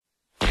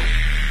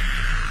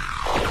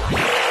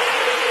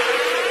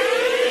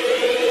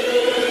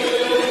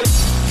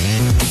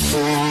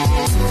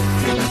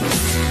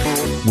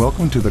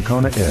Welcome to the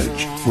Kona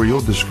Edge, where you'll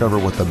discover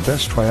what the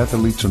best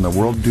triathletes in the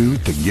world do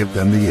to give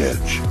them the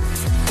edge.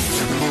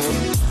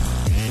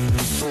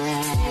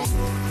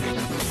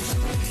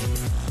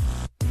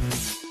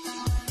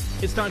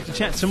 It's time to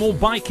chat some more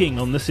biking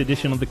on this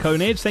edition of the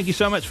Kona Edge. Thank you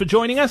so much for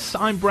joining us.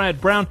 I'm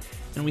Brad Brown,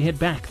 and we head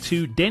back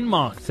to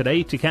Denmark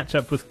today to catch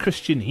up with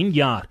Christian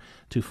Hindjaard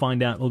to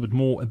find out a little bit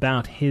more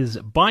about his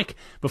bike.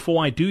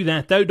 Before I do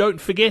that, though,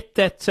 don't forget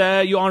that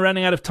you are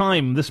running out of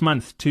time this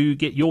month to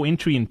get your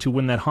entry in to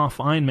win that half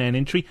Ironman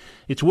entry.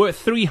 It's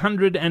worth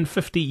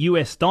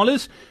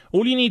 $350.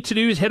 All you need to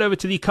do is head over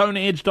to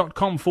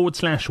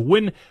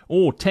thekonaedge.com/win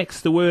or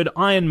text the word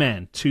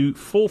Ironman to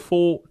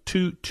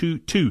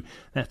 44222.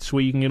 That's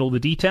where you can get all the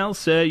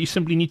details. You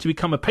simply need to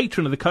become a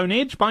patron of the Kona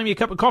Edge. Buy me a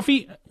cup of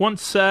coffee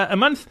once a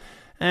month.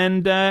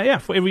 And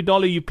for every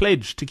 $1 you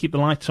pledge to keep the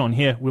lights on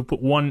here, we'll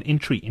put one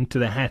entry into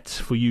the hat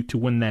for you to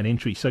win that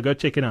entry. So go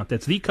check it out.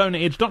 That's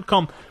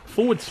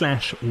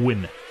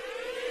thekonaedge.com/win.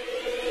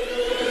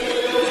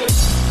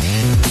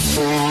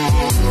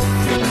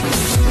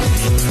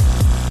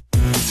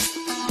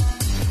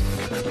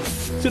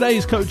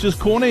 Today's Coach's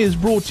Corner is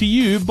brought to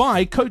you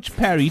by Coach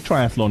Parry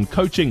Triathlon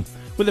Coaching.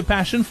 With a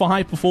passion for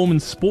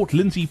high-performance sport,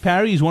 Lindsay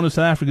Parry is one of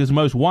South Africa's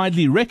most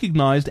widely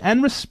recognized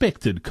and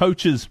respected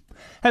coaches.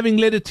 Having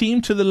led a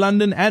team to the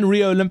London and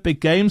Rio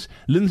Olympic Games,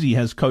 Lindsay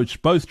has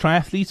coached both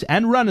triathletes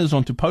and runners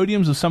onto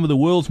podiums of some of the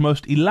world's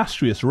most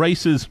illustrious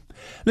races.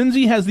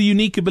 Lindsay has the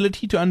unique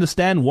ability to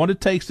understand what it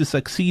takes to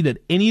succeed at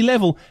any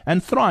level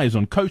and thrives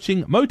on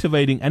coaching,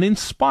 motivating and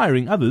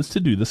inspiring others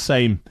to do the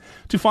same.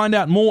 To find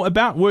out more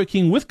about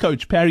working with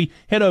Coach Parry,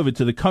 head over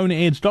to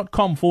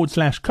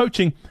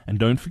thekonaedge.com/coaching. And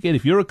don't forget,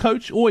 if you're a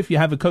coach or if you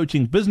have a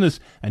coaching business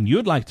and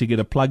you'd like to get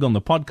a plug on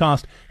the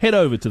podcast, head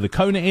over to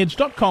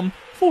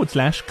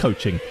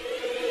thekonaedge.com/coaching.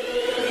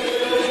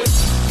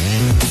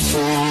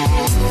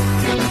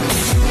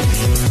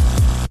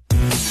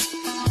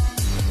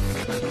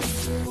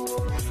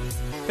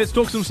 Let's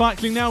talk some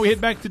cycling now. We head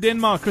back to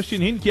Denmark.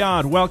 Christian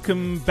Hindjaard,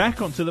 welcome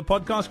back onto the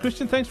podcast.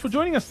 Christian, thanks for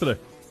joining us today.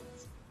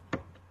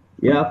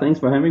 Yeah, thanks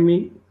for having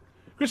me.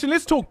 Christian,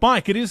 let's talk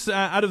bike. It is,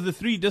 out of the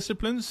three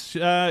disciplines,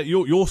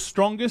 you're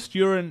strongest.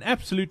 You're an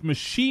absolute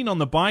machine on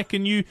the bike,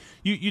 and you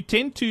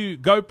tend to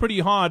go pretty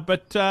hard.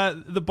 But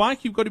the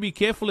bike, you've got to be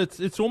careful.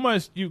 It's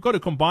almost, you've got to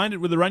combine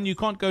it with the run. You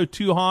can't go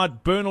too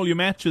hard, burn all your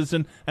matches,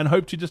 and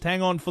hope to just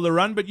hang on for the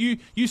run. But you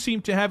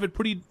seem to have it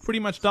pretty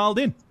much dialed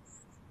in.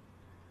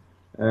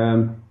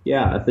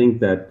 I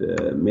think that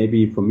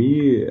maybe for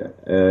me,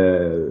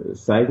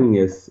 cycling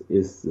is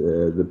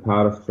the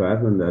part of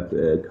triathlon that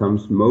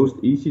comes most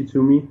easy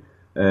to me.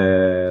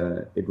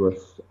 I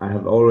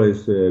have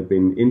always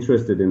been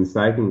interested in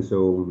cycling,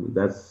 so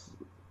that's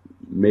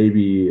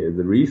maybe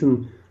the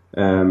reason.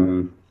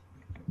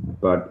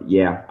 But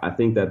yeah, I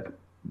think that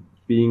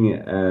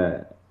being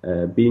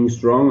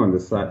strong on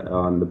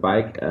the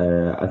bike,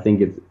 I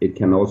think it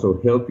can also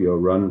help your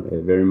run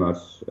very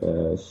much.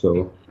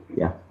 So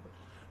yeah.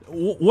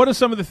 What are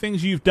some of the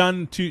things you've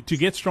done to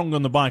get strong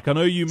on the bike? I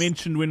know you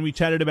mentioned when we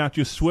chatted about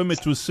your swim,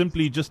 it was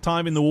simply just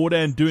time in the water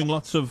and doing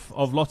lots of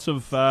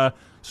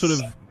sort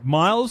of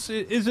miles.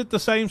 Is it the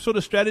same sort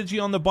of strategy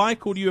on the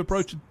bike, or do you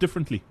approach it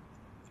differently?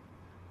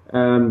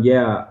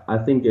 I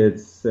think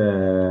it's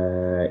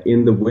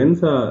in the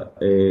winter.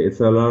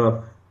 It's a lot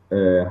of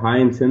high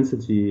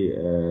intensity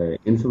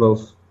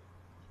intervals.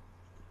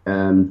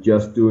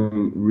 Just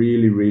doing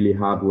really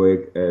hard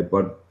work,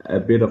 but a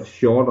bit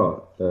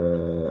shorter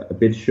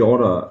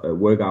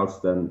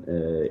workouts than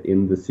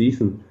in the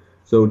season.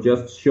 So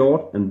just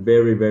short and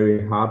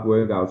very hard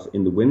workouts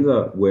in the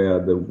winter, where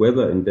the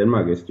weather in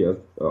Denmark is just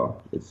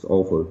it's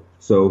awful.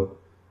 So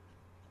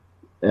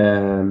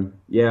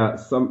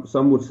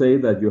some would say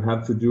that you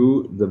have to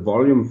do the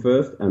volume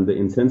first and the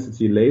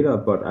intensity later.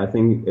 But I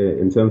think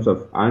in terms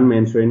of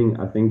Ironman training,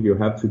 I think you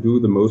have to do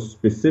the most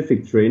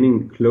specific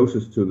training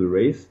closest to the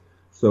race.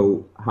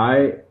 So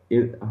high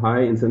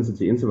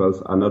intensity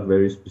intervals are not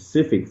very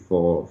specific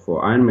for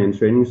Ironman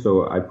training.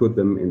 So I put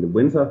them in the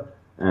winter,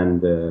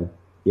 and the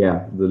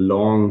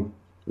long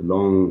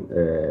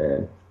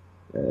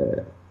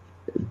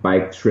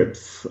bike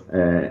trips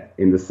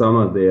in the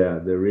summer,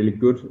 they're really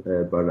good,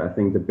 but I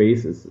think the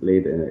base is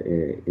laid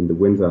in the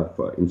winter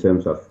in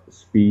terms of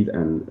speed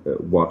and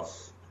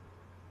watts.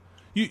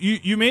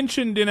 You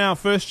mentioned in our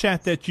first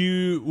chat that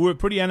you were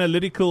pretty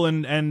analytical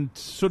and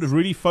sort of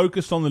really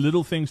focused on the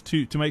little things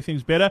to make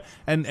things better,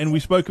 and we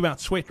spoke about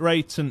sweat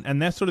rates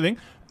and that sort of thing.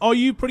 Are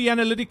you pretty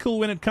analytical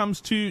when it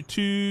comes to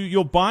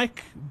your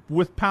bike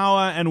with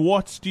power and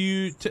watts? Do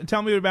you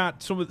tell me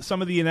about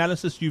some of the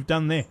analysis you've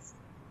done there?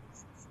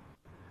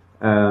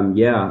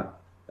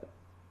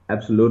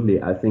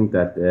 Absolutely. I think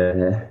that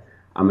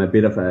I'm a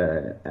bit of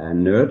a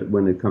nerd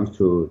when it comes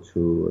to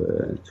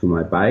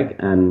my bike,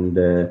 and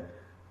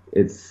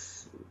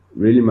it's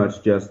really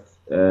much just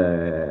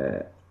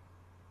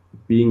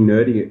being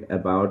nerdy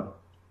about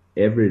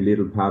every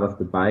little part of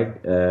the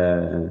bike,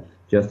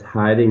 just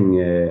hiding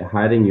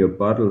your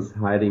bottles,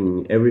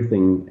 hiding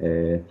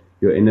everything,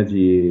 your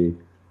energy,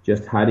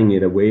 just hiding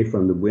it away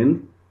from the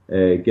wind.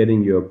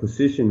 getting your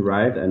position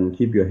right and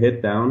keep your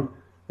head down.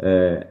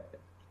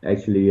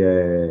 Actually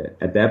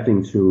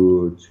adapting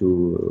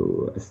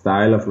to a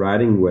style of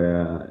riding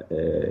where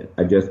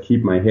I just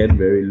keep my head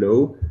very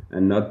low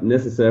and not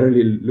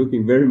necessarily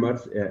looking very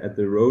much at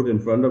the road in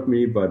front of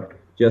me, but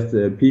just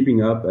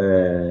peeping up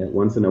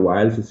once in a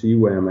while to see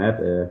where I'm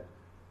at,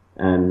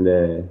 and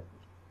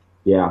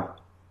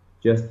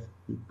just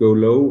go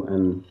low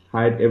and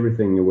hide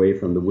everything away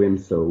from the wind,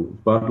 so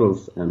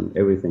bottles and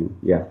everything,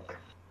 yeah.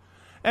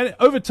 And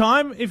over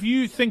time, if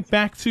you think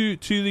back to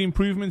the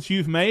improvements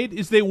you've made,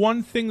 is there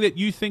one thing that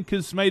you think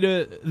has made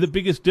the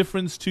biggest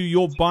difference to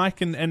your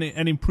bike and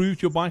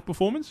improved your bike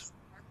performance?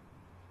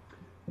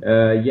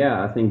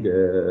 I think,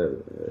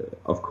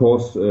 of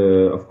course,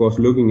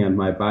 looking at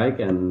my bike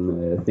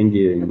and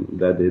thinking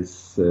that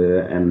it's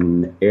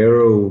an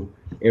aero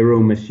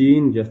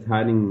machine, just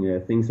hiding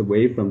things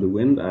away from the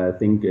wind. I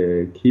think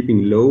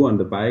keeping low on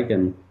the bike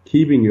and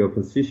keeping your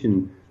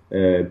position,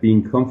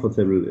 being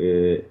comfortable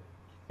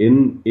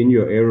in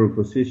your aero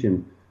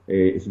position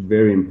is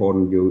very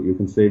important. You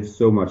can save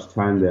so much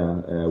time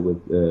there with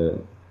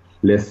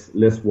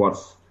less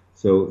watts.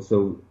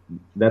 So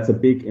that's a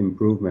big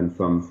improvement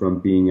from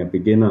being a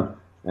beginner.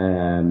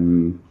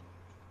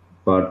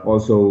 But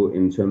also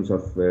in terms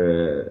of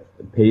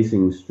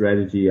pacing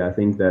strategy, I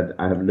think that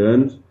I have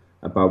learned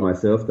about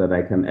myself that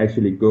I can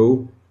actually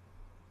go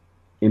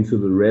into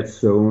the red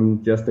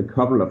zone just a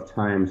couple of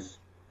times,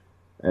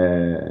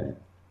 even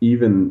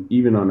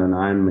on an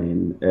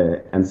Ironman,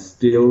 and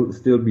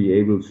still be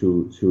able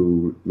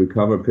to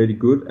recover pretty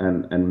good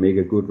and make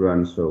a good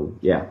run. So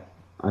yeah,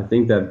 I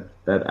think that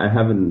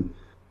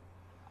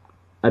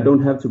I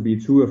don't have to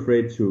be too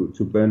afraid to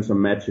burn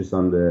some matches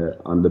on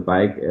the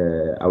bike.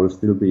 I will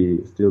still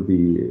be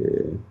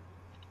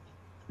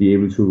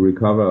able to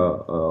recover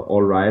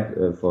all right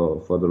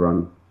for the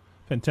run.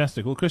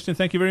 Fantastic. Well, Christian,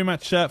 thank you very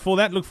much for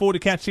that. Look forward to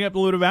catching up a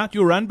little bit about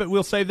your run, but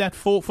we'll save that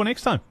for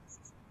next time.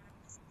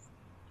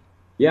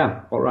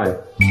 Yeah, all right.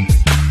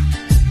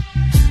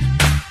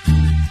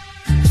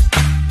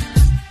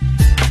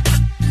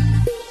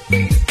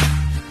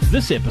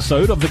 This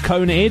episode of the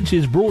Kona Edge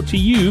is brought to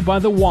you by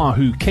the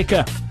Wahoo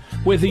Kicker.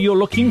 Whether you're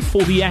looking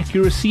for the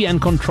accuracy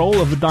and control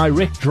of a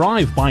direct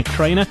drive bike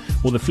trainer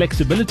or the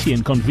flexibility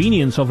and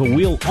convenience of a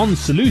wheel-on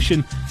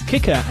solution,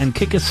 Kicker and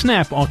Kicker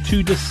Snap are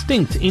two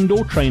distinct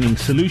indoor training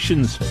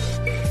solutions.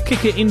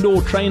 Kicker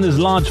Indoor Trainer's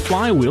large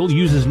flywheel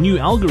uses new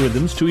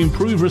algorithms to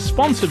improve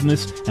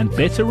responsiveness and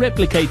better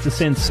replicate the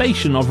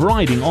sensation of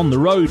riding on the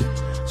road.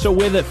 So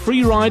whether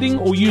free riding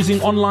or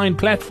using online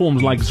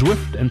platforms like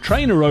Zwift and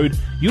Trainer Road,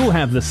 you'll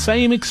have the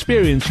same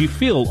experience you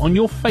feel on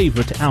your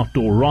favorite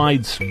outdoor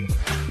rides.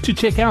 To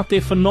check out their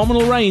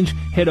phenomenal range,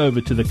 head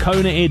over to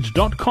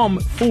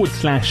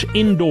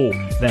thekonaedge.com/indoor.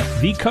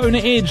 That's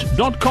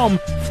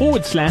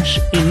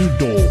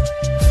thekonaedge.com/indoor.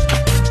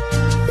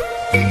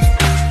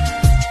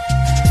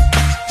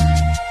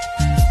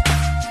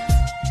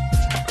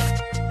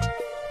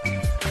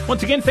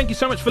 Once again, thank you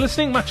so much for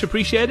listening. Much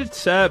appreciated.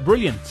 It's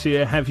brilliant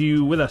to have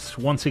you with us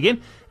once again.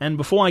 And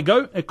before I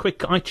go, a quick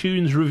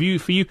iTunes review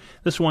for you.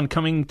 This one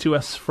coming to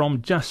us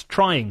from Just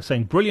Trying,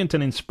 saying, brilliant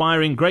and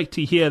inspiring. Great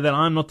to hear that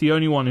I'm not the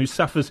only one who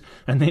suffers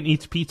and then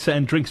eats pizza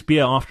and drinks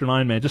beer after an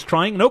Ironman. Just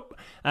trying? Nope.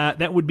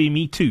 That would be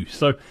me too.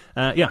 So,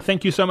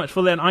 thank you so much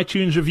for that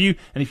iTunes review.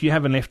 And if you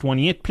haven't left one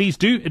yet, please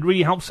do. It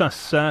really helps us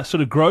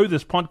sort of grow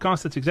this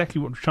podcast. That's exactly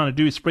what we're trying to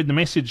do, is spread the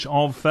message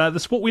of the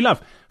sport we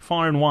love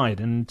far and wide.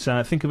 And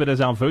think of it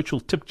as our virtual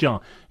tip jar.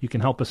 You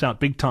can help us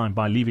out big time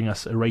by leaving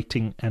us a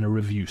rating and a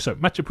review. So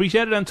much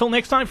appreciated. Until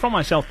next time, from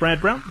myself, Brad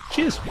Brown.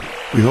 Cheers.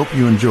 We hope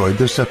you enjoyed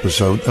this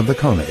episode of the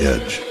Kona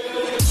Edge.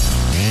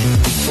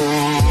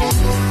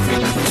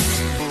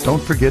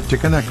 Don't forget to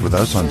connect with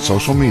us on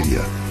social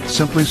media.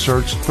 Simply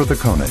search for the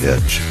Kona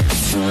Edge.